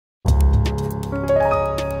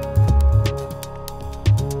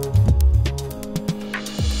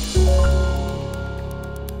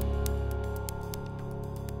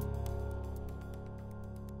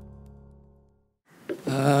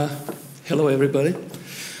Hello, everybody.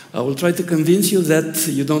 I will try to convince you that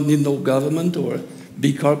you don't need no government or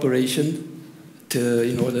big corporation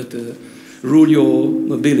in order to rule your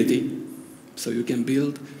mobility. So you can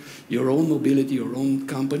build your own mobility, your own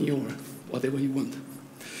company, or whatever you want.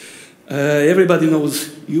 Everybody knows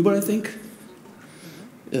Uber, I think.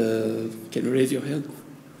 Can you raise your hand?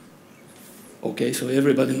 Okay, so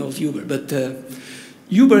everybody knows Uber. But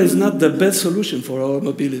Uber is not the best solution for our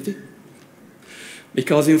mobility.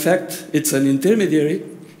 Because, in fact, it's an intermediary.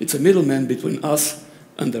 It's a middleman between us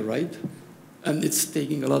and the ride. And it's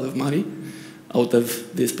taking a lot of money out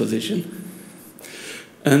of this position.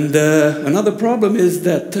 And another problem is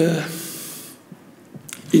that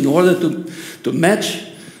in order to match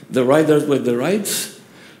the riders with the rides,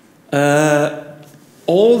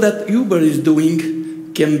 all that Uber is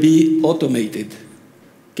doing can be automated,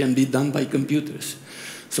 can be done by computers.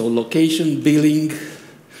 So location, billing,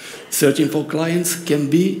 searching for clients can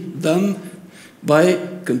be done by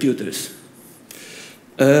computers.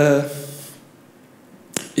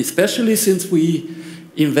 Especially since we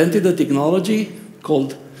invented a technology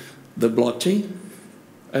called the blockchain.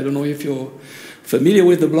 I don't know if you're familiar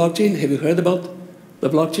with the blockchain. Have you heard about the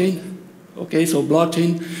blockchain? Okay, so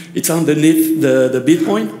blockchain, it's underneath the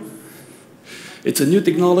Bitcoin. It's a new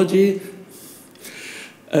technology.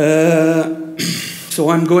 So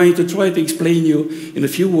I'm going to try to explain you in a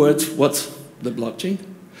few words what's the blockchain.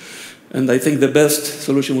 And I think the best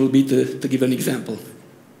solution will be to give an example.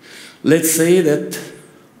 Let's say that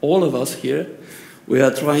all of us here, we are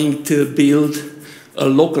trying to build a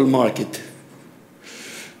local market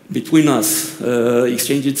between us,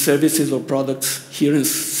 exchanging services or products here in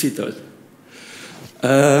Sittard.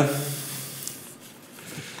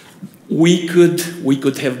 We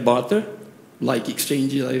could have barter, like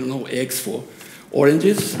exchanging, I don't know, eggs for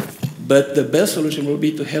oranges, but the best solution will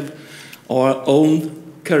be to have our own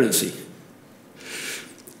currency.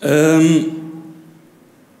 The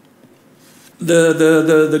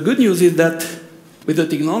good news is that with the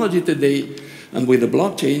technology today and with the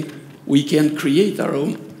blockchain, we can create our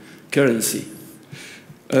own currency.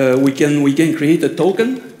 We can create a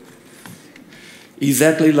token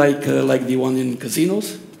exactly like the one in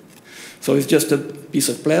casinos. So it's just a piece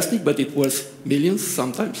of plastic, but it worth millions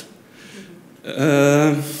sometimes.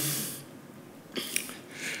 And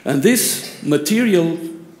this material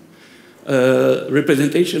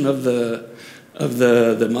representation of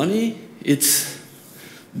the money, it's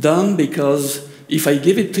done because if I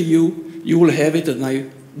give it to you, you will have it and I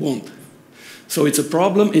won't. So it's a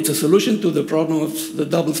problem, it's a solution to the problem of the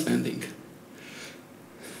double spending.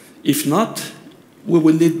 If not, we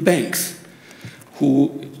will need banks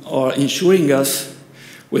who are insuring us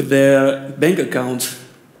with their bank accounts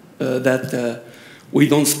that we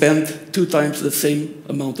don't spend 2 times the same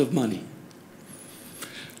amount of money.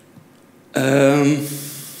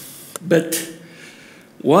 But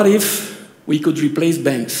what if we could replace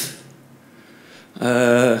banks?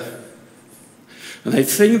 And I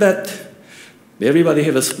think that everybody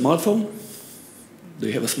have a smartphone. Do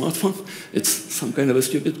you have a smartphone? It's some kind of a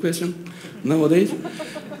stupid question nowadays.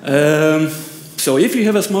 So if you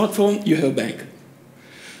have a smartphone, you have a bank.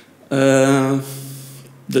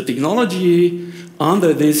 The technology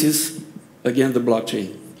under this is, again, the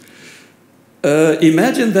blockchain.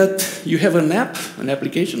 Imagine that you have an app, an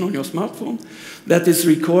application on your smartphone that is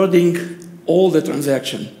recording all the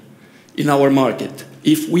transactions in our market,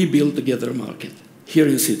 if we build together a market here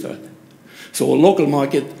in Sittard. So a local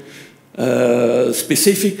market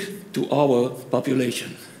specific to our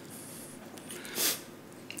population.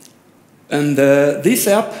 And this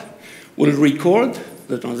app will record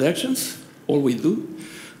the transactions, all we do.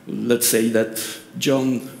 Let's say that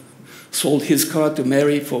John sold his car to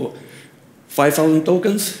Mary for 5,000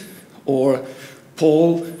 tokens, or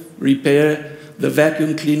Paul repaired the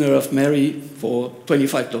vacuum cleaner of Mary for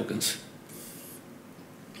 25 tokens.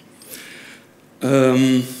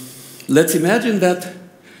 Let's imagine that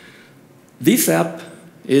this app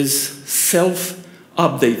is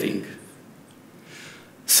self-updating,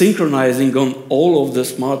 synchronizing on all of the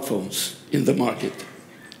smartphones in the market.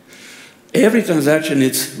 Every transaction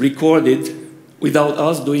is recorded without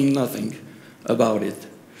us doing nothing about it.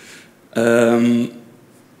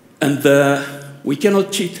 We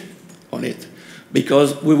cannot cheat on it,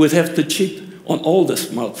 because we would have to cheat on all the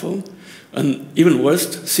smartphones, and even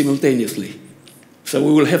worse, simultaneously. So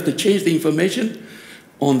we will have to change the information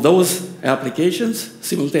on those applications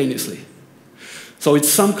simultaneously. So it's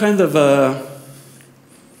some kind of a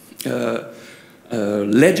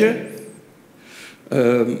ledger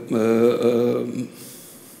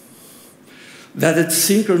that it's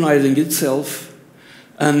synchronizing itself,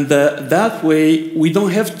 and that way we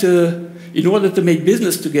don't have to in order to make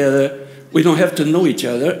business together, we don't have to know each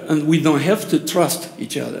other, and we don't have to trust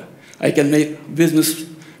each other. I can make business,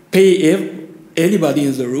 pay anybody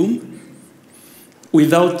in the room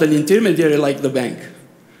without an intermediary like the bank.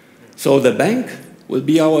 So the bank will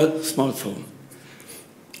be our smartphone.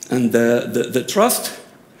 And the trust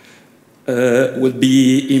will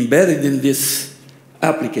be embedded in this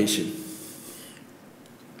application.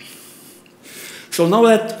 So now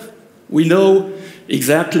that we know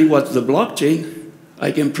exactly what's the blockchain,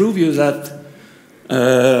 I can prove you that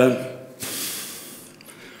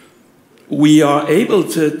we are able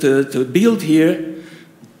to build here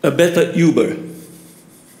a better Uber.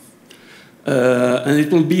 And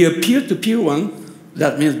it will be a peer-to-peer one.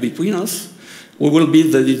 That means between us. We will be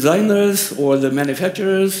the designers or the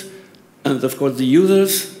manufacturers and, of course, the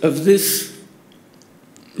users of this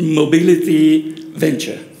mobility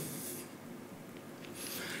venture.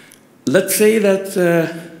 Let's say that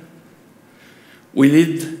we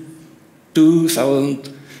need 2,000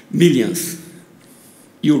 million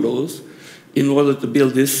euros in order to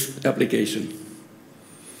build this application.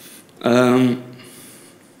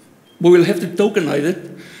 We will have to tokenize it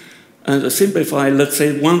and simplify, let's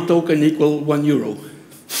say, 1 token equal 1 euro.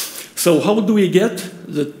 So how do we get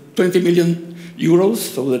the 20 million euros,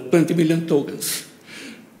 so the 20 million tokens?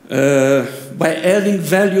 By adding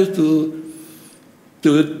value to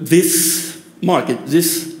this market,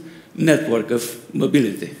 this network of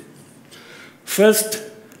mobility. First,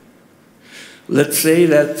 let's say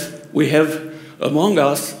that we have among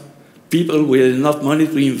us people with enough money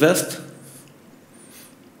to invest.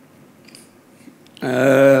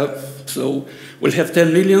 So we'll have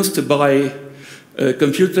 10 million to buy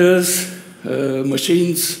computers,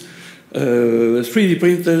 machines, 3D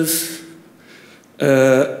printers,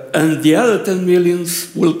 and the other 10 million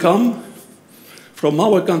will come from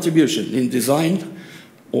our contribution in design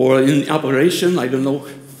or in operation, I don't know,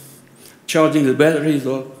 charging the batteries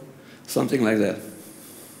or something like that.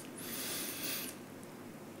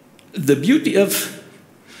 The beauty of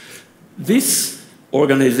this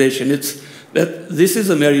organization is that this is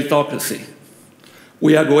a meritocracy.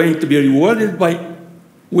 We are going to be rewarded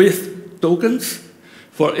with tokens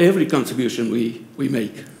for every contribution we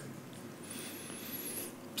make.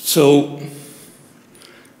 So,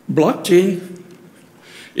 blockchain,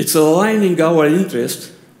 it's aligning our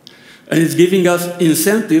interest and it's giving us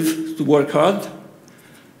incentive to work hard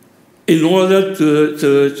in order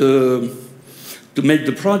to make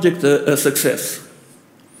the project a success.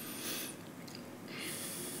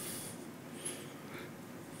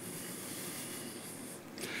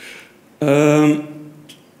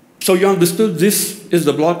 So you understood this is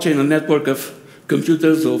the blockchain, a network of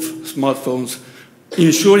computers, of smartphones,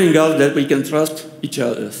 ensuring us that we can trust each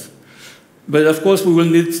other. But of course we will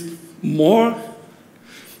need more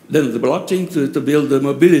than the blockchain to build the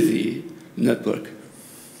mobility network.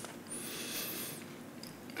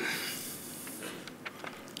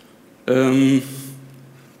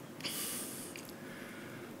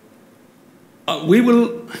 We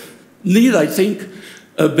will need, I think,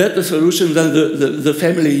 a better solution than the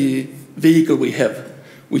family vehicle we have,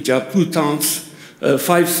 which are 2 tons,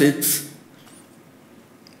 5 seats.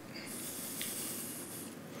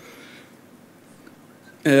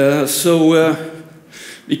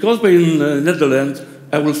 Because we're in the Netherlands,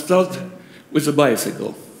 I will start with a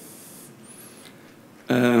bicycle.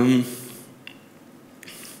 The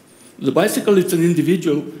bicycle is an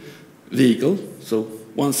individual vehicle, so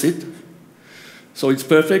 1 seat. So it's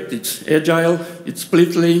perfect, it's agile, it's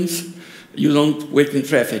split lanes, you don't wait in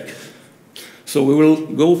traffic. So we will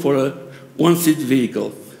go for a 1-seat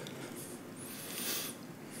vehicle.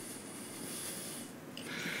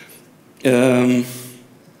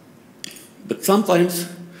 But sometimes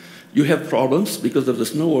you have problems because of the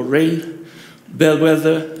snow or rain, bad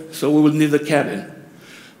weather, so we will need a cabin.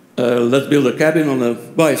 Let's build a cabin on a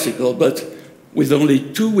bicycle, but with only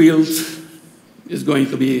 2 wheels, it's going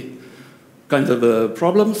to be kind of a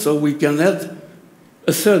problem, so we can add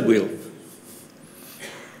a 3rd wheel.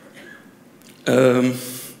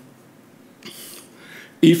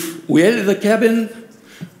 If we add the cabin,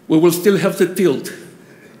 we will still have to tilt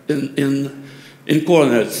in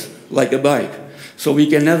corners, like a bike. So we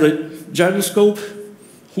can add a gyroscope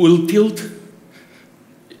who will tilt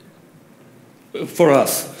for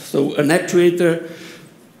us. So an actuator,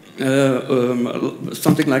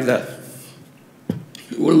 something like that.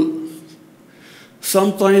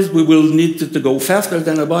 Sometimes we will need to go faster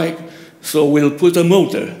than a bike, so we'll put a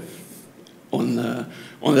motor on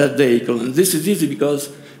that vehicle. And this is easy because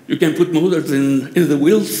you can put motors in the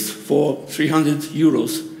wheels for 300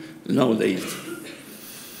 euros nowadays.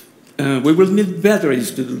 We will need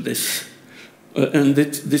batteries to do this. And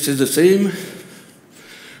this is the same.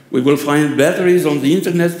 We will find batteries on the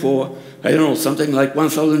internet for, I don't know, something like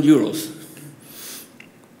 1,000 euros.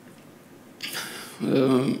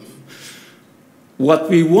 What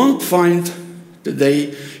we won't find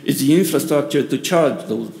today is the infrastructure to charge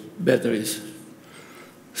those batteries.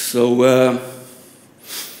 So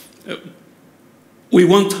we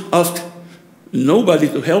won't ask nobody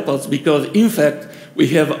to help us because, in fact, we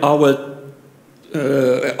have our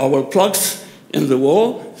plugs in the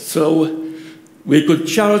wall, so we could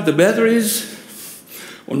charge the batteries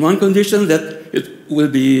on one condition that it will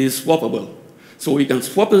be swappable. So we can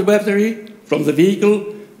swap the battery from the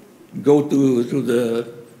vehicle, go to the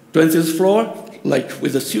 20th floor, like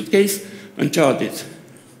with a suitcase, and charge it.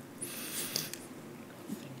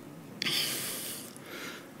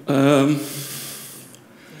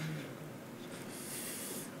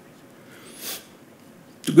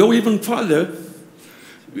 To go even further,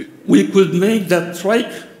 we could make that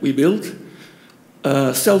trike we built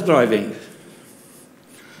self-driving.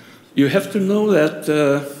 You have to know that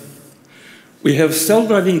we have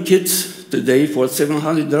self-driving kits today for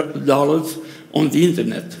 $700 on the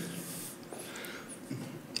internet.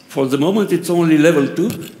 For the moment, it's only level 2.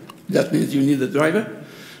 That means you need a driver.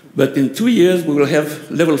 But in 2 years, we will have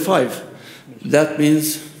level 5. That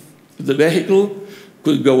means the vehicle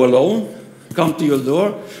could go alone, come to your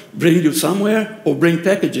door, bring you somewhere, or bring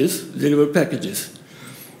packages, deliver packages.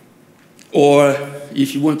 Or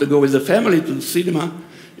if you want to go with the family to the cinema,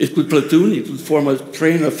 it could platoon, it could form a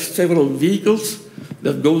train of several vehicles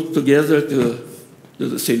that go together to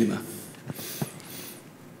the cinema.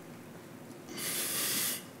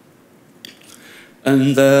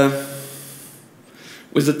 And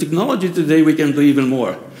with the technology today, we can do even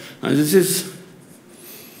more. And this is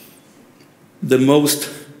the most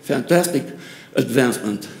fantastic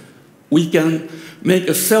advancement. We can make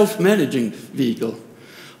a self-managing vehicle,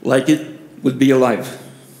 like it would be alive.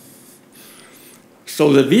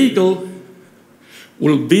 So the vehicle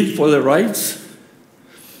will bid for the rides,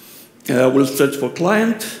 will search for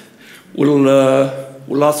client,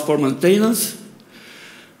 will ask for maintenance,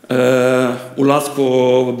 will ask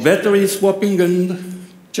for battery swapping and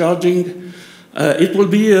charging. It will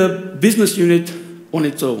be a business unit on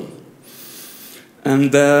its own.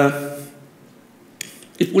 And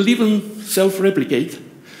it will even self-replicate.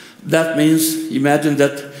 That means, imagine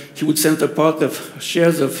that he would send a part of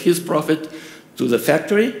shares of his profit to the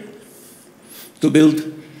factory to build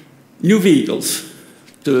new vehicles,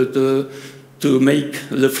 to make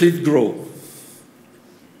the fleet grow.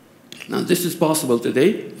 Now, this is possible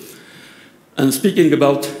today. And speaking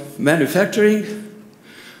about manufacturing,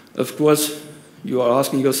 of course, you are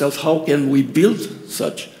asking yourself, how can we build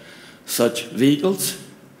such vehicles?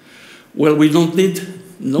 Well, we don't need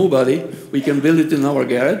nobody. We can build it in our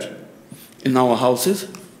garage, in our houses,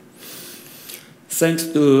 thanks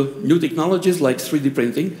to new technologies like 3D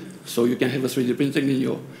printing. So you can have a 3D printing in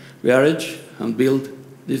your garage and build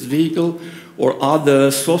this vehicle, or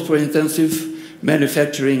other software-intensive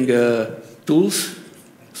manufacturing tools.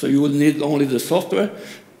 So you would need only the software,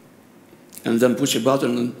 and then push a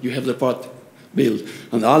button and you have the part built.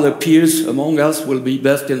 And other peers among us will be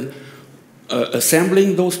best in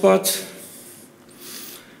assembling those parts.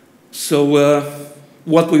 So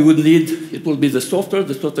what we would need, it will be the software.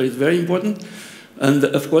 The software is very important. And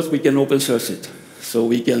of course, we can open source it. So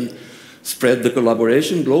we can spread the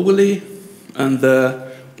collaboration globally, and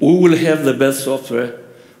we will have the best software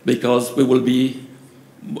because we will be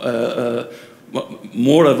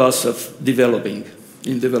more of us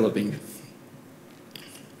in developing.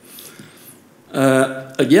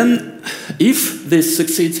 Again, if this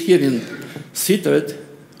succeeds here in Sittard,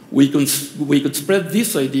 we could spread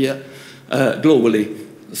this idea globally.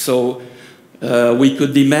 So we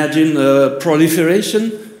could imagine a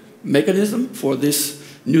proliferation mechanism for this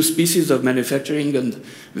new species of manufacturing and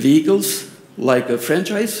vehicles, like a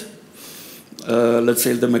franchise, let's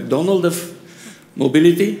say the McDonald's of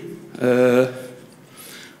mobility.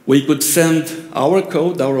 We could send our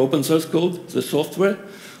code, our open source code, the software,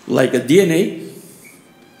 like a DNA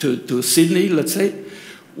to Sydney, let's say,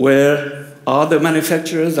 where other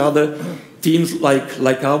manufacturers, other teams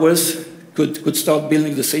like ours could start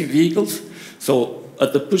building the same vehicles. So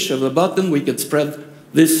at the push of a button, we could spread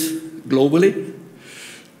this globally.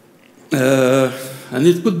 And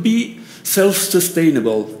it could be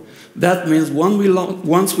self-sustainable. That means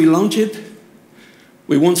once we launch it,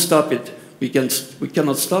 we won't stop it. We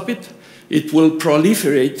cannot stop it. It will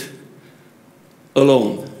proliferate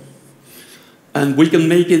alone. And we can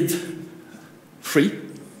make it free,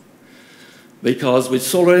 because with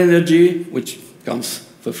solar energy, which comes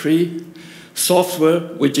for free, software,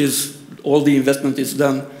 which is all the investment is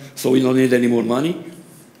done, so we don't need any more money.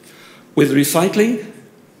 With recycling,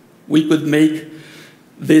 we could make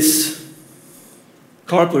this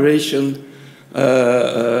corporation,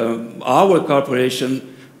 our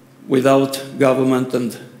corporation, without government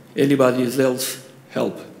and anybody else's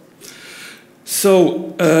help.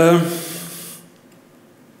 So,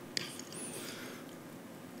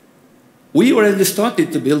 we already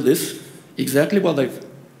started to build this, exactly what I've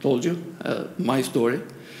told you, my story.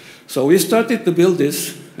 So we started to build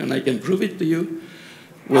this, and I can prove it to you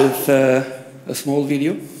with a small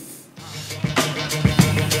video.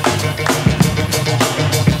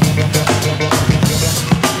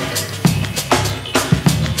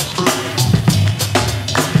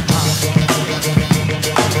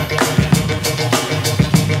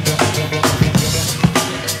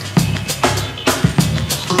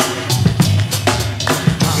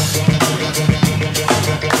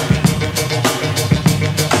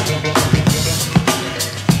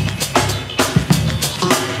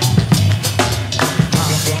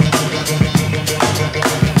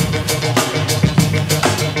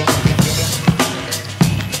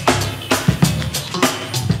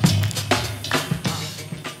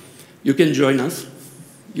 You can join us.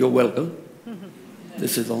 You're welcome.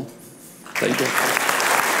 This is all. Thank you.